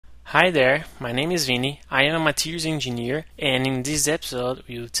Hi there, my name is Vini, I am a materials engineer, and in this episode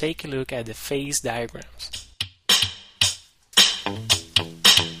we'll take a look at the phase diagrams.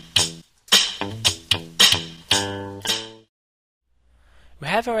 We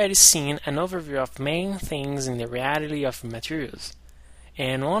have already seen an overview of main things in the reality of materials,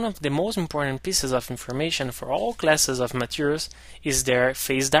 and one of the most important pieces of information for all classes of materials is their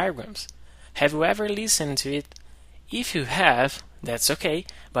phase diagrams. Have you ever listened to it? If you have, that's okay,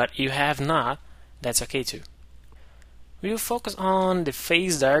 but you have not, that's okay too. We will focus on the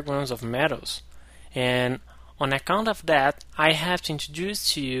phase diagrams of metals, and on account of that, I have to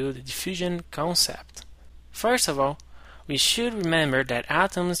introduce to you the diffusion concept. First of all, we should remember that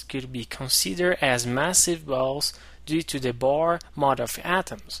atoms could be considered as massive balls due to the Bohr model of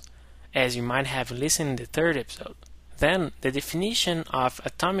atoms, as you might have listened in the third episode. Then, the definition of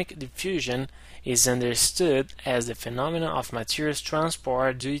atomic diffusion is understood as the phenomenon of materials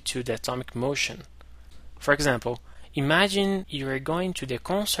transport due to the atomic motion. For example, imagine you are going to the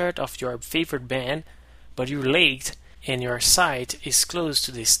concert of your favorite band, but you're late and your site is close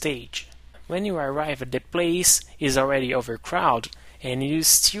to the stage. When you arrive at the place, is already overcrowded and you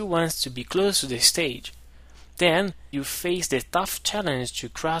still want to be close to the stage. Then you face the tough challenge to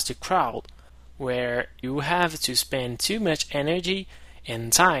cross the crowd, where you have to spend too much energy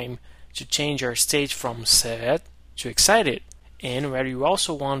and time to change your state from sad to excited, and where you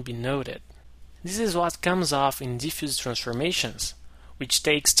also won't be noted. This is what comes off in diffuse transformations, which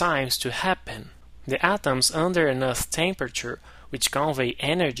takes time to happen. The atoms under enough temperature, which convey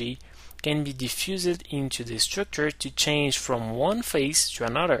energy, can be diffused into the structure to change from one phase to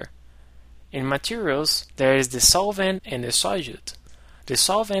another. In materials, there is the solvent and the solute. The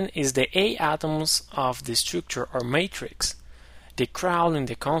solvent is the A atoms of the structure or matrix, the crowd in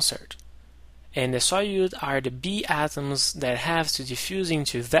the concert, and the solute are the B atoms that have to diffuse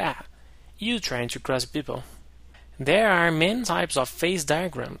into that, you trying to cross people. There are many types of phase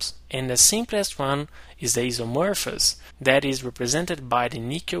diagrams, and the simplest one is the isomorphous, that is represented by the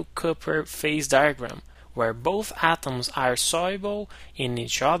nickel-copper phase diagram, where both atoms are soluble in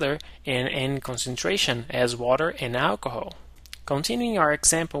each other and in concentration as water and alcohol. Continuing our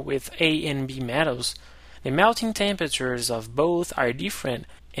example with A and B metals, the melting temperatures of both are different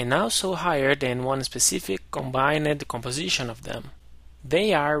and also higher than one specific combined composition of them.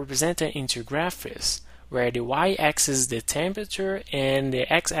 They are represented into graphes, where the y-axis is the temperature and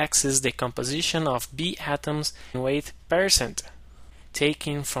the x-axis the composition of B atoms in weight percent,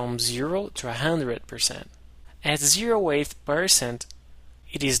 taken from 0 to 100%. At 0 weight percent,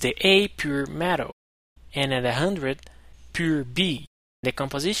 it is the A pure metal, and at 100, pure B. The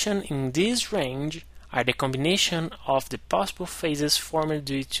composition in this range are the combination of the possible phases formed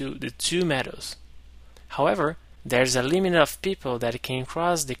due to the two metals. However, there's a limit of people that can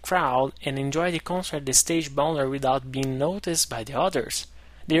cross the crowd and enjoy the concert at the stage boundary without being noticed by the others,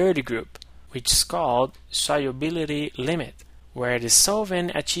 the early group, which is called solubility limit, where the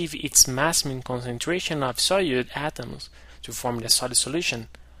solvent achieves its maximum concentration of solute atoms to form the solid solution.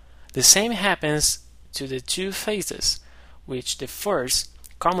 The same happens to the two phases, which the first,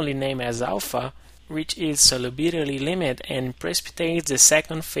 commonly named as alpha, reach its solubility limit and precipitates the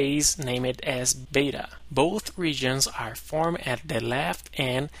second phase named as beta. Both regions are formed at the left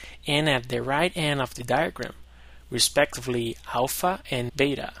end and at the right end of the diagram, respectively alpha and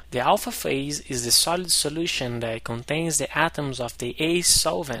beta. The alpha phase is the solid solution that contains the atoms of the A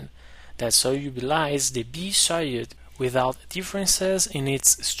solvent that solubilize the B solute without differences in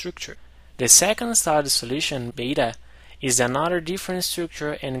its structure. The second solid solution, beta, is another different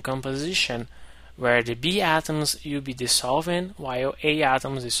structure and composition, where the B atoms will be the solvent while A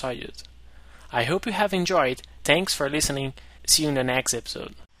atoms the solute. I hope you have enjoyed. Thanks for listening. See you in the next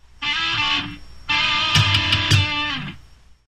episode.